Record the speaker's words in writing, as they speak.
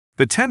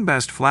The 10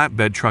 best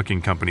flatbed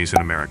trucking companies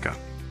in America.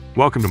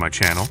 Welcome to my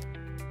channel.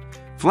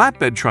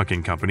 Flatbed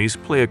trucking companies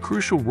play a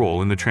crucial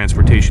role in the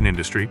transportation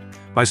industry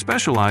by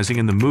specializing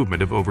in the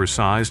movement of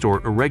oversized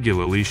or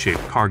irregularly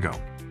shaped cargo.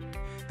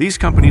 These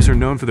companies are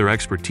known for their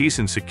expertise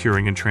in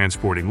securing and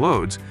transporting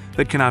loads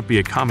that cannot be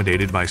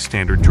accommodated by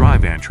standard dry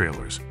van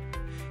trailers.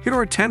 Here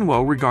are 10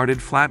 well-regarded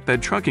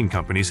flatbed trucking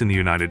companies in the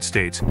United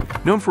States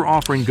known for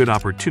offering good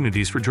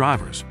opportunities for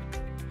drivers.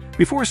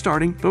 Before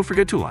starting, don't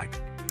forget to like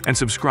and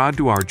subscribe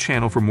to our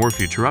channel for more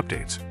future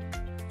updates.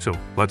 So,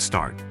 let's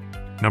start.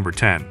 Number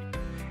 10.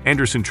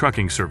 Anderson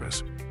Trucking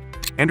Service.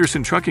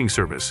 Anderson Trucking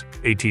Service,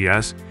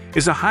 ATS,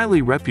 is a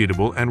highly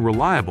reputable and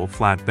reliable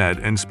flatbed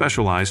and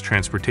specialized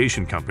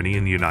transportation company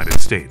in the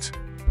United States.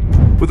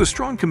 With a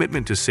strong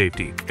commitment to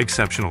safety,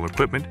 exceptional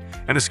equipment,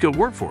 and a skilled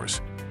workforce,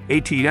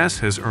 ATS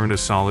has earned a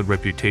solid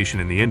reputation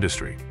in the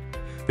industry.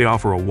 They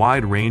offer a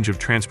wide range of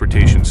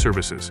transportation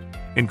services,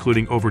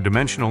 including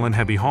over-dimensional and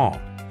heavy haul,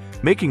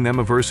 making them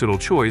a versatile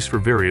choice for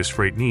various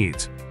freight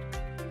needs.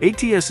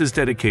 ATS's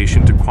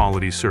dedication to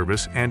quality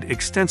service and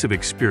extensive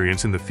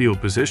experience in the field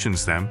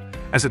positions them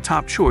as a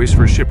top choice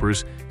for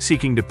shippers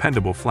seeking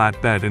dependable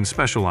flatbed and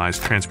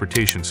specialized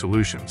transportation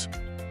solutions.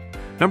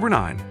 Number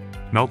 9.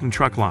 Melton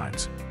Truck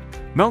Lines.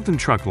 Melton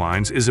Truck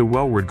Lines is a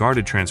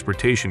well-regarded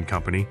transportation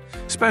company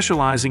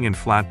specializing in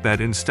flatbed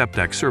and step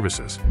deck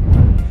services.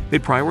 They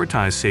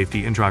prioritize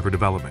safety and driver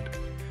development,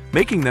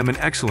 making them an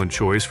excellent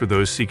choice for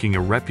those seeking a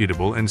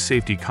reputable and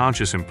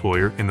safety-conscious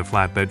employer in the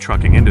flatbed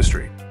trucking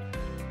industry.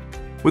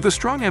 With a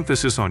strong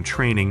emphasis on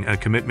training and a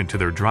commitment to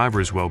their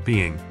drivers'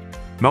 well-being,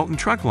 Melton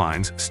Truck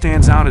Lines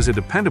stands out as a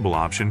dependable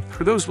option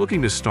for those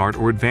looking to start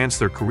or advance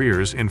their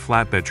careers in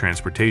flatbed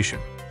transportation.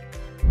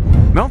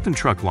 Melton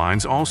Truck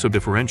Lines also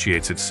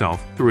differentiates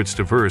itself through its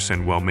diverse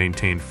and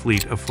well-maintained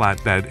fleet of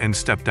flatbed and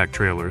step-deck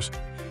trailers,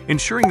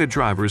 ensuring that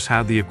drivers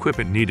have the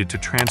equipment needed to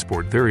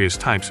transport various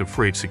types of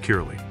freight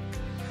securely.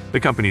 The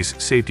company's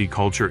safety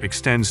culture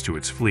extends to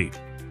its fleet,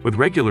 with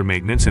regular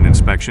maintenance and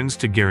inspections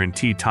to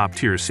guarantee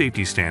top-tier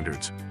safety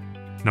standards.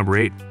 Number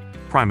 8.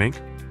 Prime Inc.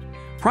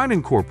 Prime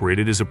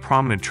Incorporated is a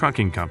prominent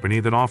trucking company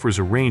that offers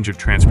a range of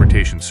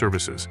transportation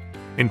services,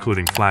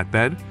 including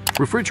flatbed,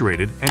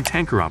 refrigerated, and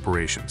tanker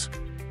operations.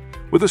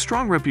 With a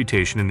strong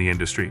reputation in the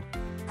industry,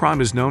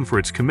 Prime is known for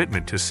its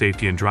commitment to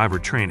safety and driver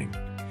training,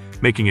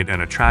 making it an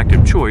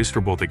attractive choice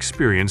for both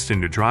experienced and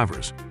new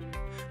drivers.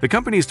 The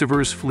company's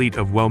diverse fleet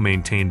of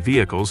well-maintained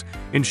vehicles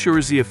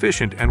ensures the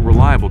efficient and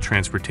reliable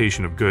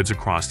transportation of goods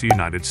across the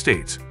United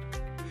States.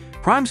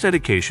 Prime's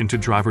dedication to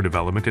driver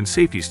development and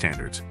safety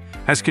standards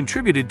has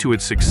contributed to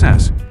its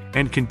success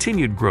and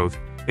continued growth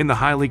in the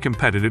highly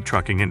competitive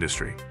trucking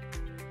industry.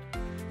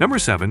 Number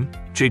 7.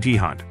 J.T.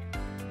 Hunt.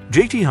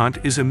 J.T. Hunt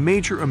is a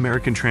major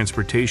American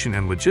transportation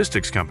and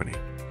logistics company,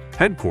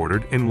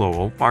 headquartered in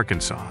Lowell,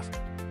 Arkansas.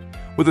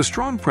 With a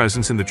strong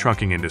presence in the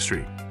trucking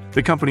industry,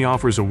 the company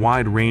offers a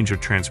wide range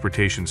of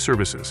transportation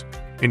services,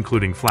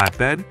 including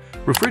flatbed,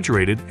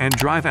 refrigerated, and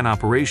dry van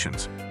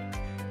operations.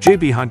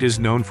 J.B. Hunt is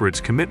known for its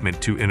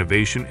commitment to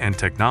innovation and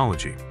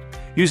technology,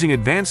 using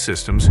advanced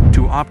systems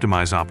to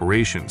optimize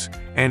operations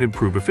and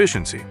improve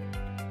efficiency.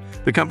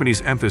 The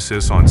company's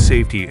emphasis on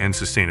safety and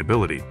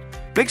sustainability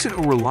makes it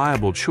a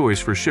reliable choice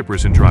for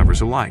shippers and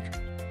drivers alike.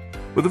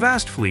 With a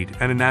vast fleet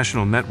and a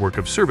national network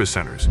of service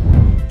centers,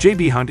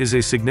 J.B. Hunt is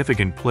a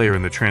significant player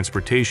in the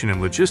transportation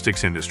and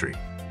logistics industry,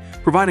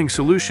 providing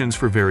solutions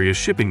for various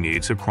shipping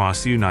needs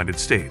across the United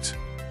States.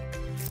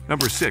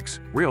 Number 6.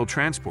 Rail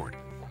Transport.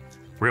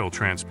 Rail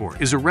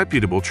Transport is a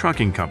reputable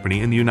trucking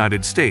company in the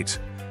United States,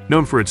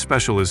 known for its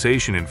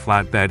specialization in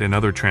flatbed and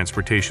other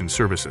transportation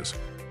services.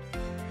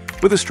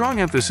 With a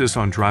strong emphasis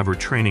on driver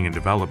training and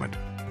development,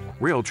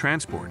 Rail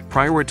Transport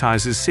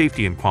prioritizes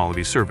safety and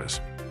quality service.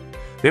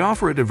 They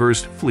offer a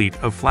diverse fleet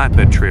of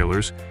flatbed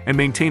trailers and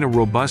maintain a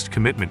robust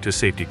commitment to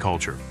safety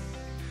culture.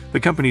 The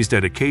company's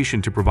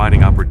dedication to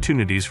providing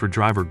opportunities for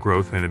driver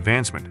growth and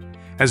advancement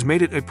has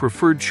made it a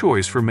preferred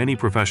choice for many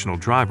professional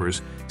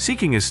drivers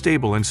seeking a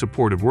stable and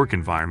supportive work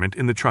environment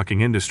in the trucking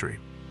industry.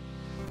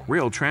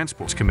 Rail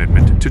Transport's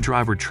commitment to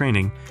driver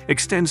training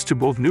extends to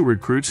both new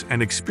recruits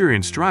and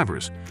experienced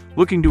drivers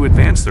looking to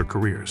advance their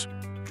careers.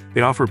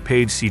 They offer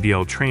paid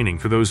CDL training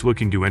for those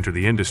looking to enter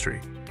the industry,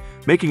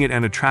 making it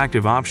an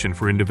attractive option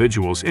for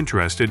individuals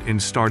interested in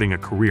starting a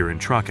career in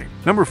trucking.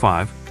 Number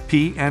 5.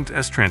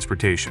 P&S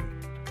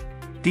Transportation.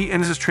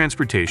 P&S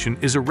Transportation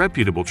is a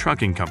reputable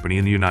trucking company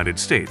in the United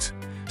States,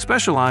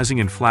 specializing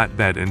in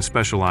flatbed and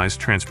specialized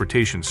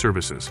transportation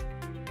services.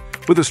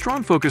 With a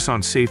strong focus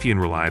on safety and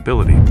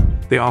reliability,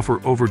 they offer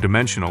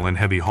over-dimensional and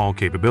heavy haul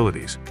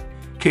capabilities,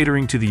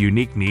 catering to the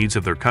unique needs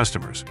of their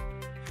customers.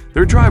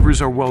 Their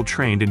drivers are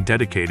well-trained and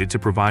dedicated to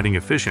providing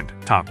efficient,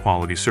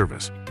 top-quality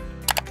service.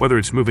 Whether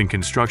it's moving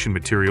construction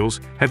materials,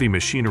 heavy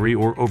machinery,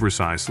 or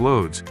oversized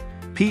loads,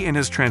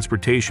 P&S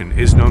Transportation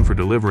is known for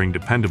delivering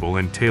dependable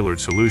and tailored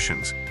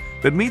solutions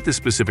that meet the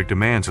specific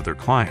demands of their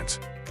clients.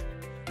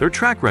 Their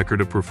track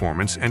record of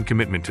performance and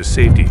commitment to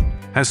safety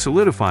has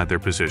solidified their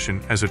position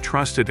as a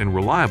trusted and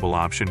reliable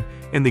option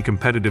in the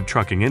competitive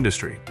trucking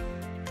industry.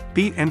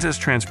 B&S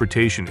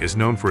Transportation is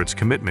known for its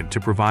commitment to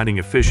providing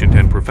efficient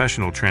and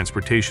professional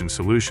transportation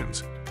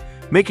solutions,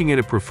 making it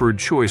a preferred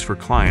choice for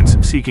clients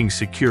seeking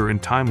secure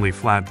and timely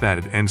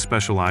flatbed and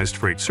specialized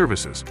freight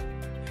services.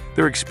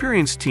 Their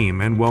experienced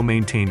team and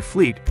well-maintained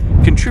fleet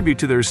contribute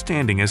to their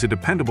standing as a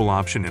dependable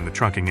option in the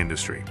trucking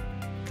industry.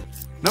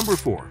 Number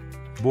 4.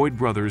 Boyd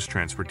Brothers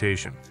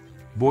Transportation.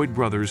 Boyd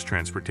Brothers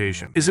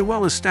Transportation is a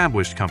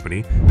well-established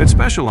company that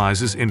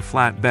specializes in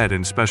flatbed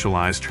and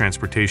specialized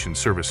transportation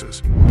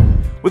services,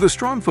 with a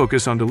strong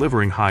focus on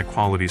delivering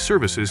high-quality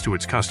services to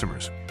its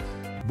customers.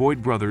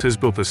 Boyd Brothers has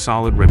built a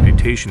solid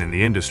reputation in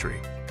the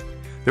industry.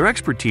 Their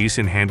expertise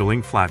in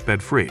handling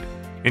flatbed freight,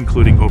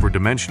 including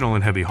over-dimensional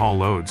and heavy-haul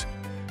loads,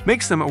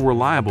 makes them a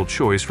reliable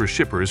choice for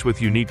shippers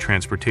with unique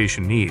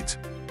transportation needs.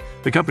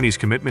 The company's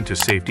commitment to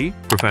safety,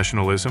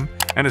 professionalism,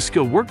 and a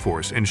skilled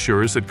workforce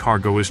ensures that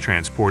cargo is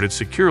transported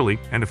securely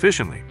and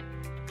efficiently.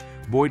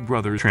 Boyd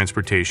Brothers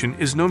Transportation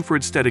is known for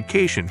its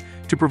dedication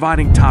to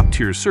providing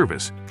top-tier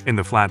service in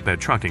the flatbed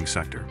trucking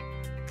sector.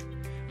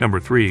 Number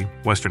 3.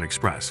 Western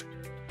Express.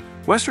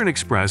 Western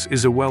Express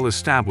is a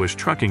well-established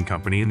trucking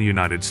company in the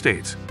United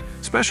States,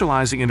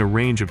 specializing in a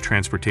range of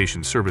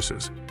transportation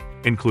services,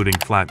 including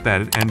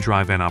flatbed and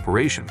dry-van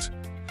operations.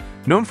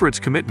 Known for its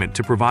commitment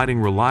to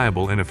providing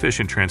reliable and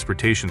efficient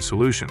transportation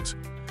solutions,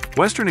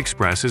 Western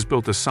Express has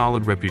built a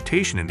solid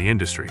reputation in the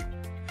industry.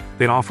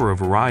 They offer a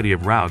variety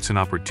of routes and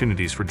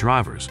opportunities for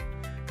drivers,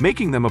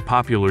 making them a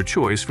popular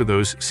choice for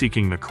those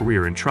seeking a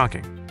career in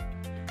trucking.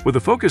 With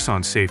a focus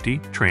on safety,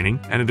 training,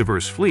 and a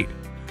diverse fleet,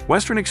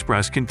 Western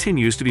Express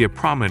continues to be a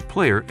prominent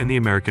player in the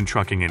American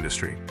trucking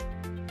industry.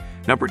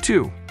 Number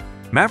 2.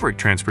 Maverick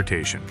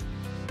Transportation.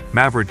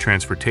 Maverick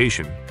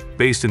Transportation,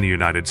 based in the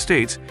United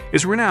States,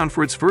 is renowned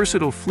for its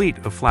versatile fleet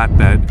of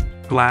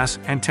flatbed, glass,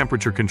 and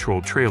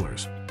temperature-controlled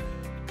trailers.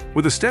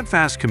 With a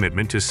steadfast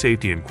commitment to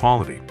safety and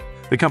quality,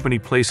 the company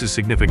places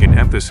significant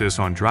emphasis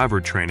on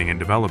driver training and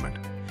development,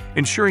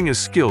 ensuring a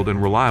skilled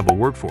and reliable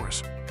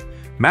workforce.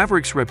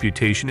 Maverick's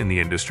reputation in the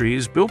industry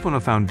is built on a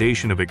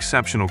foundation of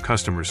exceptional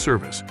customer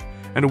service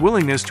and a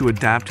willingness to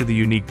adapt to the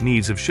unique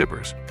needs of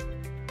shippers.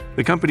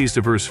 The company's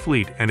diverse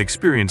fleet and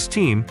experienced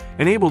team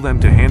enable them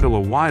to handle a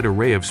wide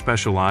array of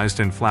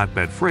specialized and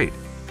flatbed freight,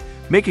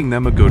 making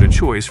them a go-to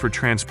choice for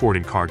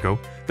transporting cargo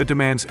that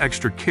demands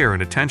extra care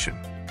and attention.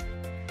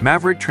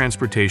 Maverick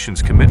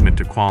Transportation's commitment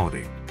to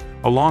quality,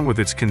 along with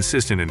its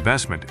consistent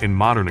investment in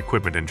modern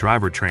equipment and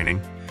driver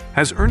training,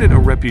 has earned it a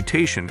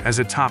reputation as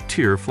a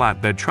top-tier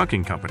flatbed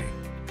trucking company,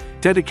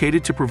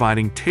 dedicated to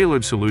providing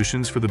tailored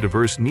solutions for the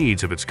diverse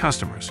needs of its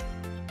customers.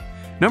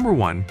 Number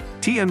 1.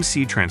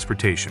 TMC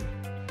Transportation.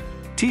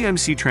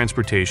 TMC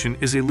Transportation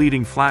is a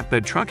leading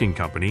flatbed trucking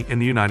company in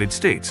the United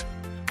States,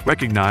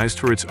 recognized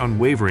for its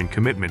unwavering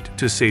commitment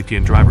to safety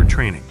and driver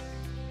training.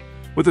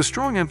 With a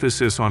strong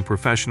emphasis on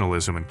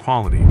professionalism and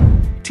quality,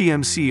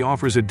 TMC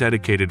offers a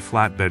dedicated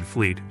flatbed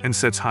fleet and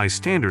sets high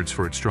standards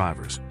for its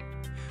drivers.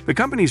 The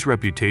company's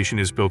reputation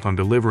is built on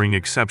delivering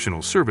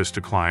exceptional service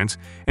to clients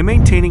and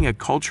maintaining a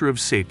culture of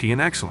safety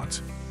and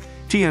excellence.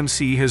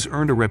 TMC has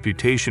earned a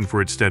reputation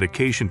for its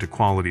dedication to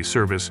quality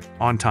service,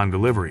 on-time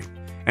delivery,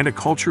 and a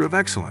culture of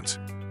excellence.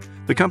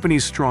 The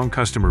company's strong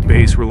customer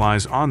base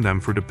relies on them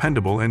for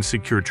dependable and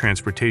secure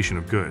transportation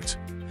of goods,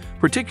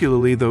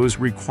 particularly those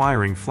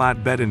requiring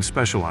flatbed and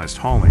specialized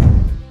hauling.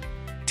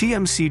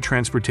 TMC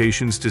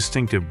Transportation's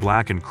distinctive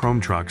black and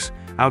chrome trucks,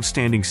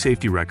 outstanding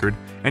safety record,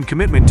 and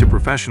commitment to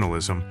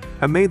professionalism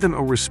have made them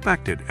a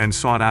respected and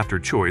sought-after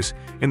choice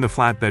in the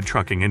flatbed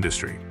trucking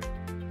industry.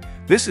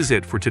 This is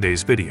it for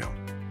today's video.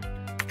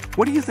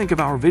 What do you think of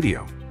our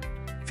video?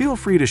 Feel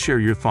free to share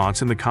your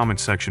thoughts in the comment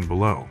section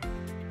below.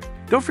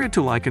 Don't forget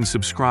to like and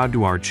subscribe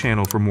to our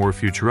channel for more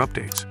future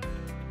updates.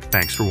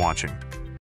 Thanks for watching.